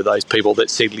to deal with those people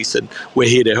that said, listen, we're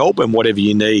here to help and whatever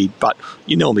you need, but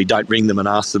you normally don't ring them and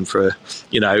ask them for,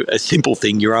 a simple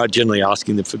thing. You are generally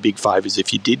asking them for big favours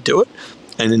if you did do it.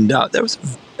 And that was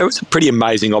a pretty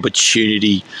amazing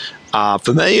opportunity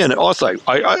for me. And also,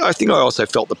 I think I also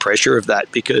felt the pressure of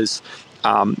that because,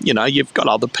 you've got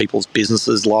other people's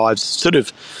businesses, lives, sort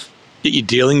of that you're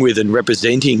dealing with and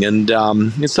representing. And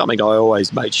it's something I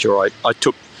always made sure I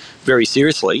took very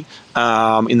seriously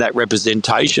in that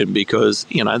representation because,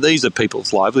 these are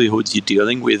people's livelihoods you're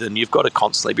dealing with and you've got to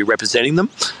constantly be representing them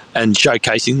and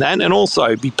showcasing that and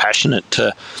also be passionate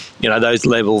to, those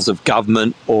levels of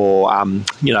government or,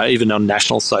 even on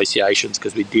national associations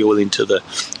because we deal into the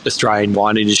Australian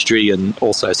wine industry and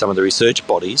also some of the research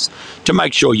bodies to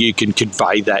make sure you can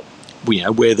convey that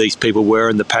where these people were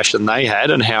and the passion they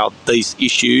had and how these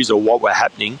issues or what were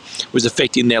happening was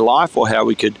affecting their life or how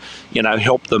we could,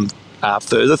 help them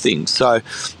further things. So,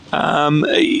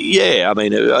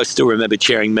 I still remember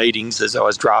chairing meetings as I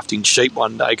was drafting sheep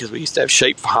one day because we used to have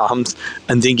sheep farms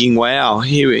and thinking, wow,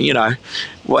 here,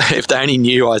 if they only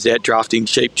knew I was out drafting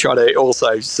sheep, trying to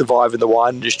also survive in the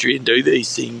wine industry and do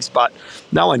these things. But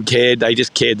no one cared. They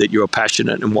just cared that you were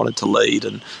passionate and wanted to lead.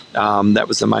 And that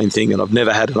was the main thing. And I've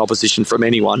never had an opposition from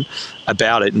anyone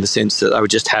about it in the sense that they were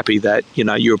just happy that,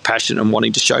 you were passionate and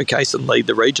wanting to showcase and lead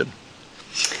the region.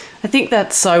 I think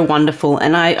that's so wonderful.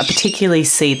 And I particularly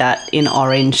see that in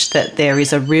Orange, that there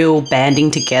is a real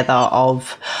banding together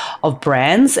of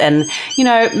brands. And,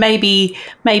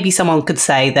 maybe someone could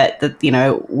say that,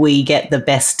 we get the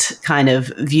best kind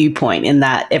of viewpoint in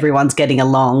that everyone's getting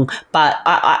along. But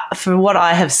for what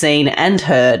I have seen and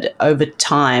heard over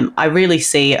time, I really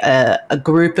see a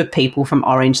group of people from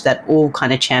Orange that all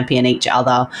kind of champion each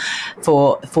other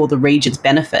for the region's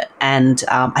benefit. And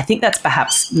I think that's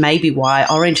perhaps maybe why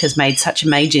Orange has made such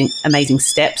amazing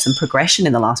steps and progression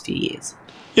in the last few years.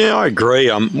 Yeah, I agree.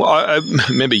 I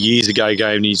remember years ago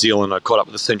going to New Zealand, I caught up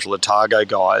with the Central Otago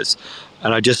guys,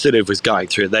 and I just sort of was going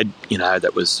through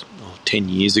that was 10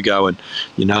 years ago, and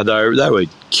they were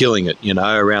killing it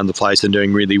around the place and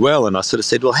doing really well. And I sort of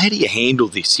said, well, how do you handle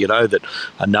this, that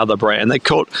another brand,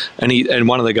 and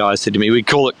one of the guys said to me, we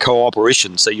call it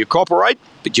cooperation. So you cooperate,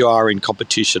 but you are in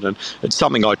competition. And it's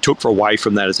something I took away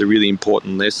from that as a really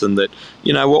important lesson that,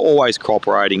 we're always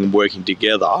cooperating and working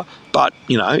together. But,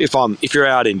 if you're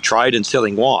out in trade and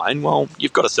selling wine, well,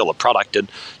 you've got to sell a product and,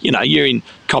 you're in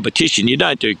competition. You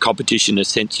don't do competition in a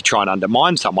sense you try and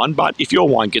undermine someone, but if your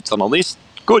wine gets on a list,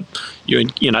 good.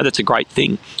 That's a great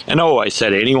thing. And I always say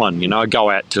to anyone, I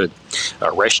go out to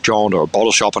a restaurant or a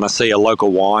bottle shop and I see a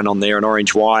local wine on there, an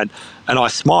orange wine, and I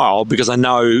smile because I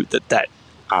know that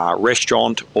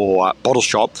restaurant or bottle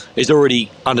shop has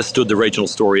already understood the regional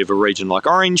story of a region like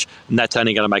Orange, and that's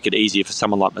only going to make it easier for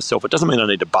someone like myself. It doesn't mean I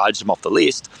need to barge them off the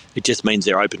list. It just means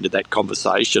they're open to that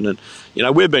conversation. And,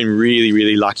 we've been really,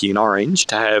 really lucky in Orange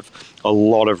to have a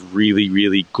lot of really,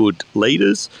 really good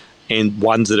leaders and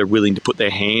ones that are willing to put their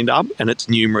hand up, and it's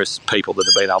numerous people that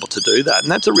have been able to do that.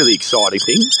 And that's a really exciting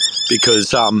thing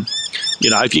because,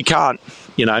 if you can't,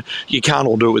 you can't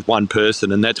all do it with one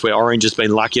person, and that's where Orange has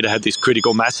been lucky to have this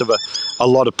critical mass of a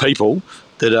lot of people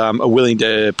that are willing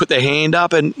to put their hand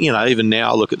up. And, even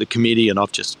now I look at the committee and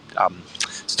I've just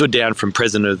stood down from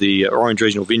president of the Orange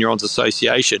Regional Vignerons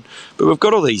Association, but we've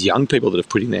got all these young people that are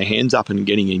putting their hands up and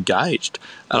getting engaged.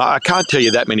 And I can't tell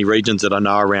you that many regions that I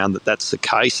know around that's the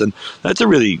case. And that's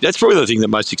probably the thing that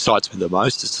most excites me the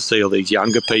most is to see all these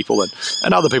younger people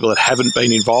and other people that haven't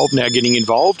been involved now getting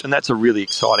involved. And that's a really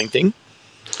exciting thing.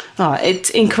 Oh, it's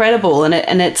incredible, and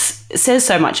it says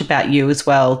so much about you as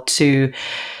well to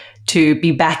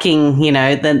be backing,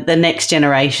 the next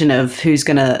generation of who's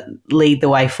going to lead the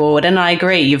way forward. And I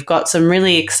agree, you've got some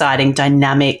really exciting,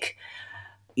 dynamic,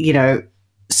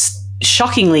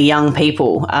 shockingly young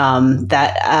people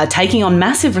that are taking on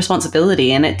massive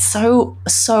responsibility, and it's so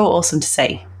awesome to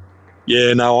see.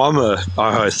 Yeah, no, I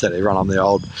always said everyone I'm the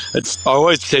old. I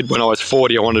always said when I was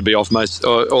 40 I wanted to be off most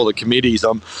all the committees.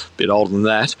 I'm a bit older than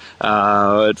that,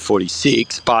 at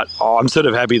 46, but I'm sort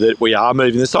of happy that we are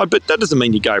moving this side. But that doesn't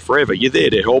mean you go forever. You're there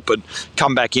to help and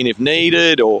come back in if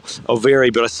needed or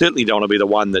vary, but I certainly don't want to be the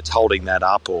one that's holding that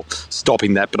up or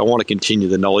stopping that, but I want to continue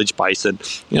the knowledge base. And,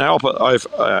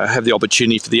 I have the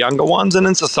opportunity for the younger ones, and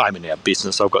it's the same in our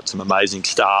business. I've got some amazing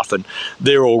staff and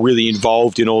they're all really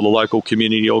involved in all the local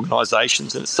community organisations.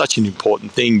 And it's such an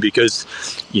important thing because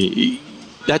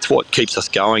that's what keeps us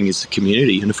going is the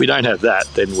community. And if we don't have that,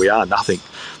 then we are nothing.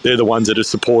 They're the ones that have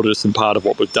supported us and part of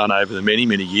what we've done over the many,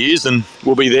 many years, and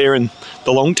we'll be there in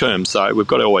the long term. So we've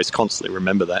got to always constantly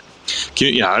remember that.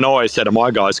 And I always say to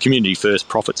my guys, community first,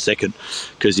 profit second,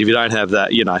 because if you don't have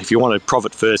that, if you want to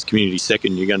profit first, community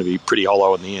second, you're going to be pretty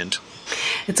hollow in the end.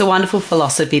 It's a wonderful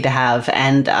philosophy to have.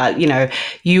 And,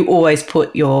 you always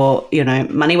put your,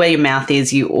 money where your mouth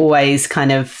is. You always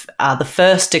kind of are the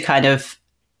first to kind of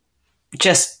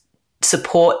just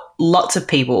support lots of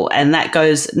people, and that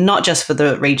goes not just for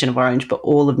the region of Orange, but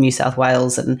all of New South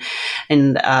Wales. And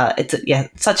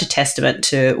it's such a testament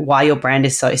to why your brand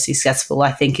is so successful.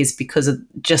 I think is because of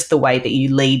just the way that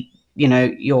you lead,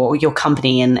 your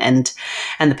company and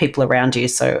the people around you.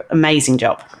 So amazing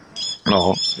job.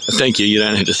 Oh, thank you. You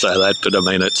don't need to say that, but I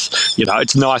mean,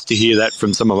 it's nice to hear that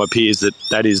from some of my peers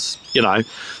that is,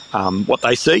 what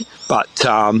they see. But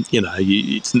we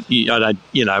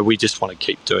just want to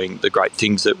keep doing the great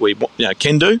things that we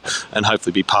can do, and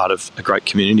hopefully be part of a great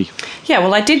community. Yeah,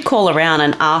 well, I did call around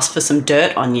and ask for some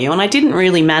dirt on you, and I didn't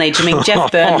really manage. I mean,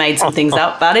 Jeff Byrne made some things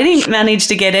up, but I didn't manage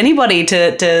to get anybody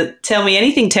to tell me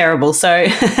anything terrible. So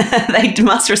they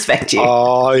must respect you.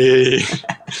 Oh yeah.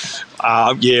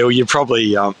 Well, you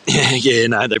probably,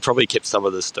 they probably kept some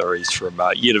of the stories from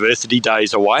university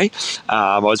days away.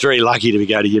 I was very lucky to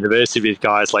go to university with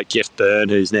guys like Jeff Byrne,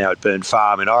 who's now at Byrne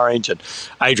Farm in Orange, and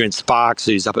Adrian Sparks,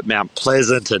 who's up at Mount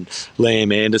Pleasant, and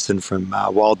Liam Anderson from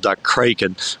Wild Duck Creek,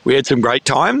 and we had some great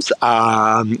times.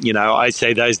 I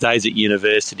say those days at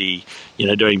university,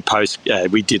 doing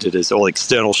we did it as all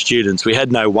external students. We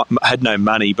had no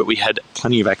money, but we had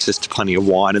plenty of access to plenty of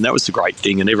wine, and that was the great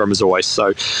thing. And everyone was always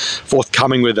so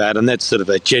forthcoming with that, and that's sort of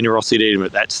the generosity even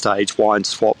at that stage, wine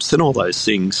swaps and all those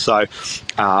things. So,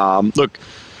 look,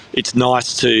 it's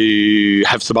nice to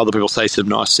have some other people say some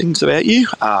nice things about you.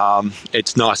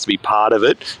 It's nice to be part of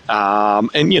it,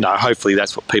 and hopefully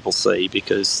that's what people see,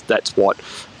 because that's what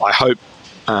I hope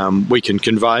we can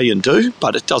convey and do.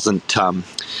 But it doesn't,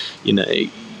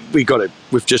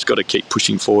 we've just got to keep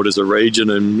pushing forward as a region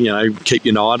and, keep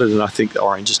united. And I think the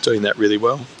Orange is doing that really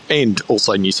well. And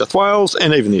also New South Wales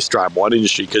and even the Australian wine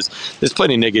industry, because there's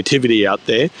plenty of negativity out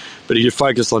there. But if you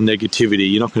focus on negativity,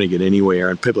 you're not going to get anywhere.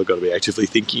 And people have got to be actively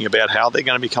thinking about how they're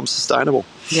going to become sustainable.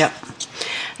 Yep.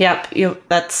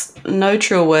 That's no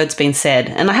truer words being said.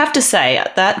 And I have to say,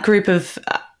 that group of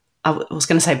I was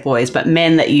going to say boys, but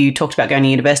men that you talked about going to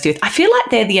university with, I feel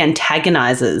like they're the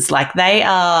antagonizers. Like, they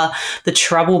are the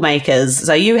troublemakers.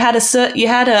 So you had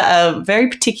a very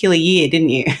particular year, didn't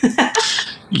you?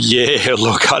 Yeah,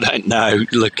 look, I don't know.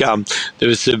 Look, there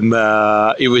was some,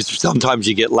 it was sometimes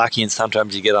you get lucky and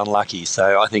sometimes you get unlucky.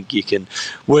 So I think you can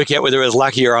work out whether it was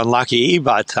lucky or unlucky,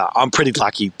 but I'm pretty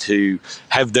lucky to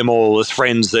have them all as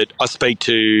friends that I speak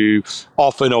to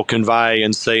often or convey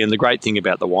and see. And the great thing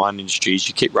about the wine industry is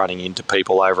you keep running into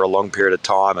people over a long period of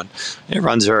time, and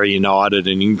everyone's very united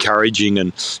and encouraging.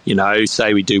 And,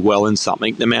 say we do well in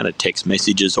something, the amount of text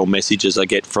messages or messages I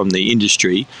get from the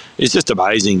industry is just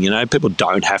amazing. People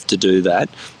don't have to do that,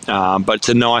 but it's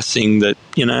a nice thing that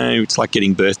it's like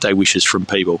getting birthday wishes from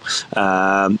people.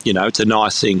 It's a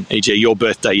nice thing. E.g., your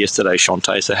birthday yesterday,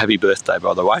 Shante, so happy birthday,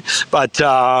 by the way. But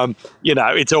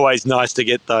it's always nice to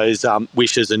get those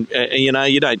wishes, and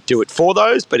you don't do it for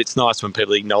those, but it's nice when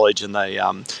people acknowledge and they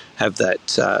have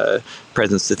that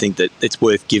presence to think that it's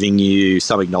worth giving you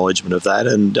some acknowledgement of that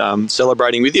and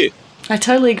celebrating with you. I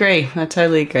totally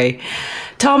agree.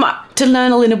 Tom, to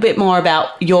learn a little bit more about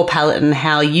your palate and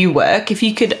how you work, if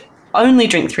you could only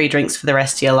drink 3 drinks for the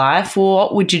rest of your life,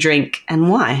 what would you drink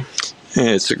and why?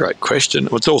 Yeah, it's a great question.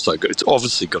 Well, it's also good. It's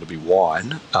obviously got to be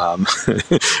wine. I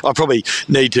probably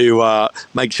need to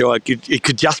make sure it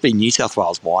could just be New South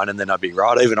Wales wine, and then I'd be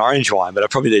right, even orange wine. But I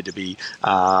probably need to be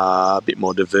a bit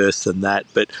more diverse than that.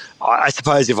 But I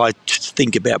suppose if I just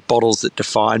think about bottles that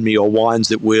define me or wines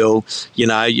that will,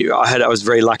 I was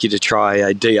very lucky to try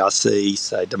a DRC,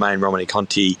 so Domaine Romani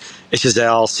Conti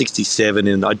SSL 67,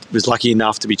 and I was lucky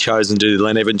enough to be chosen to do the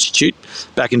Glenevin Institute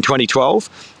back in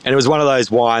 2012. And it was one of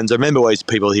those wines. I remember always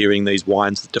people hearing these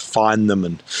wines that define them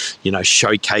and,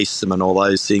 showcase them and all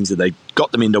those things, and they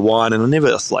got them into wine. And I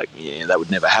was like, yeah, that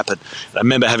would never happen. And I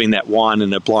remember having that wine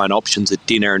and applying options at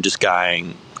dinner and just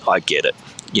going, I get it.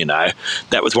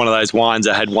 That was one of those wines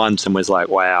I had once and was like,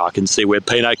 wow, I can see where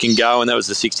Pinot can go. And that was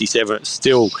the 67.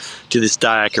 Still, to this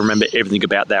day, I can remember everything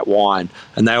about that wine.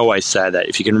 And they always say that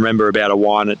if you can remember about a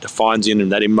wine, it defines you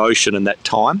and that emotion and that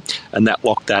time. And that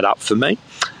locked that up for me.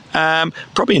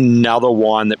 Probably another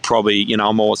wine that probably,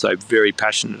 I'm also very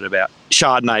passionate about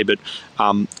Chardonnay, but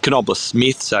Knobbler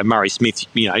Smith. So Murray Smith,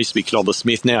 used to be Knobbler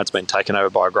Smith. Now it's been taken over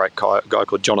by a great guy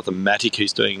called Jonathan Matic,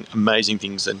 who's doing amazing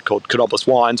things and called Knobbler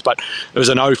Wines. But it was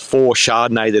an 04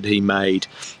 Chardonnay that he made.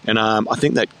 And I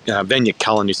think that Vanya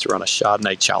Cullen used to run a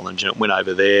Chardonnay challenge, and it went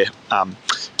over there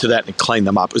to that and cleaned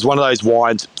them up. It was one of those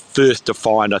wines first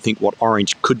defined, I think, what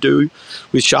Orange could do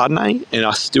with Chardonnay. And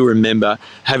I still remember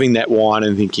having that wine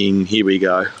and thinking, here we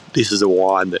go. This is a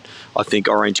wine that I think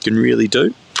Orange can really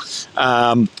do.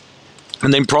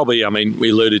 And then probably,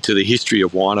 we alluded to the history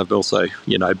of wine. I've also,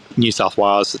 New South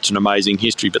Wales, such an amazing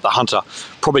history, but the Hunter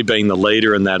probably being the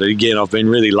leader in that. Again, I've been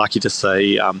really lucky to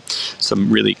see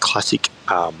some really classic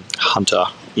Hunter,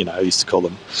 I used to call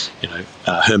them,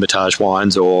 Hermitage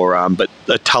wines, but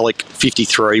a Tulloch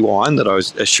 53 wine that I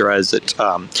was a Shiraz that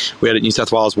we had at New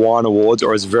South Wales Wine Awards, or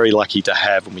I was very lucky to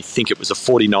have, and we think it was a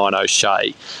 49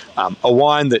 O'Shea, a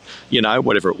wine that,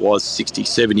 whatever it was, 60,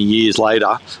 70 years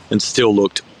later, and still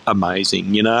looked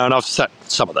amazing, and I've sat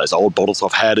some of those old bottles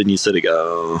I've had and you sort of go,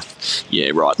 oh,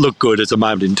 yeah, right, look good at a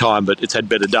moment in time, but it's had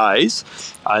better days.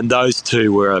 And those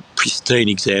two were pristine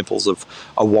examples of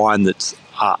a wine that's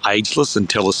ageless and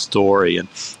tell a story. And,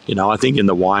 I think in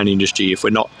the wine industry, if we're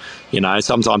not,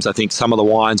 sometimes I think some of the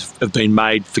wines have been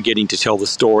made forgetting to tell the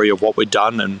story of what we've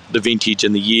done and the vintage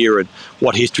and the year and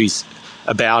what history's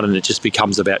about, and it just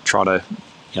becomes about trying to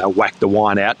whack the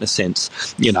wine out in a sense,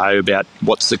 about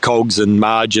what's the cogs and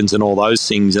margins and all those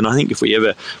things. And I think if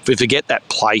we forget that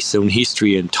place and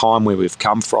history and time where we've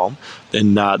come from,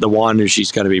 then the wine industry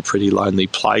is going to be a pretty lonely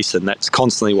place. And that's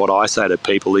constantly what I say to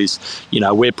people is,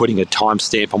 we're putting a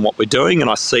timestamp on what we're doing.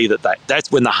 And I see that's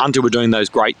when the Hunter were doing those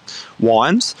great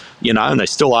wines, and they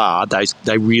still are.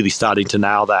 They really starting to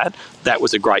nail that. That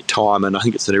was a great time. And I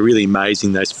think it's really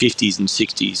amazing, those 50s and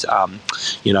 60s,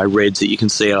 reds that you can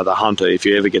see out of the Hunter. If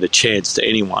you ever get a chance to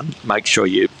anyone, make sure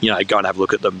you go and have a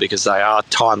look at them, because they are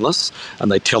timeless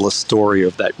and they tell a story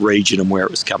of that region and where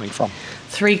it was coming from.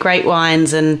 3 great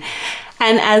wines, and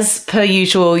as per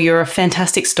usual, you're a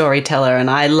fantastic storyteller, and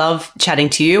I love chatting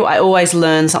to you. I always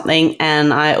learn something,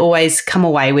 and I always come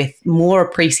away with more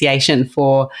appreciation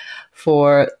for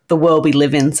the world we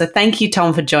live in. So thank you,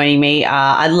 Tom, for joining me.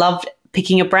 I loved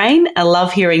picking your brain. I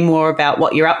love hearing more about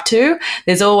what you're up to.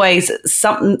 There's always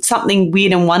something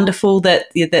weird and wonderful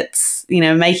that's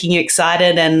making you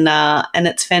excited, and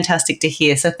it's fantastic to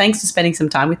hear. So thanks for spending some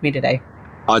time with me today.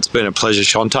 It's been a pleasure,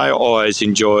 Shante. I always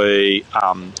enjoy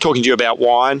talking to you about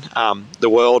wine, the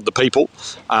world, the people,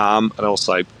 and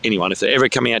also anyone. If they're ever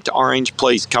coming out to Orange,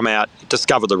 please come out,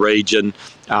 discover the region.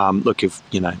 Look,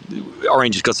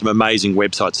 Orange has got some amazing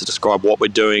websites to describe what we're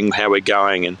doing, how we're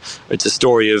going, and it's a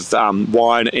story of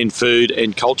wine and food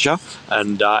and culture.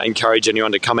 And encourage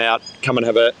anyone to come and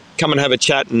have a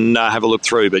chat and have a look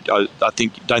through. But I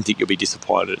don't think you'll be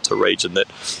disappointed. It's a region that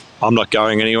I'm not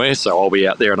going anywhere, so I'll be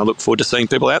out there, and I look forward to seeing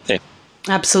people out there.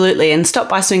 Absolutely. And stop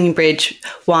by Swinging Bridge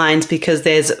Wines, because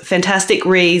there's fantastic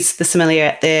Rees, the sommelier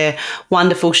out there,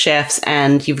 wonderful chefs,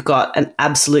 and you've got an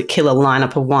absolute killer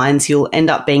lineup of wines. You'll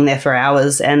end up being there for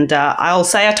hours, and I'll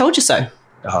say I told you so.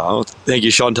 Oh, thank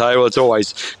you, Shante. Well, it's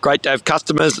always great to have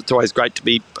customers. It's always great to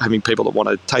be having people that want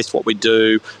to taste what we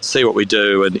do, see what we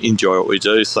do, and enjoy what we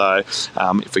do. So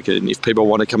if people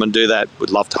want to come and do that,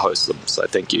 we'd love to host them. So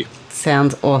thank you.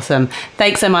 Sounds awesome.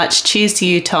 Thanks so much. Cheers to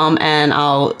you, Tom, and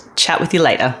I'll chat with you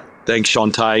later. Thanks,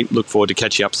 Shante. Look forward to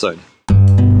catching up soon.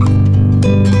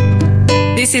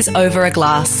 This is Over a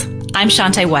Glass. I'm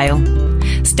Shante Wale.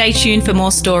 Stay tuned for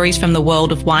more stories from the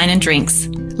world of wine and drinks.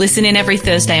 Listen in every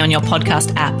Thursday on your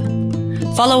podcast app.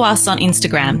 Follow us on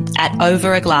Instagram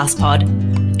 @overaglasspod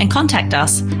and contact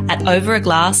us at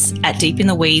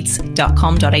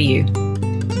overaglass@deepintheweeds.com.au.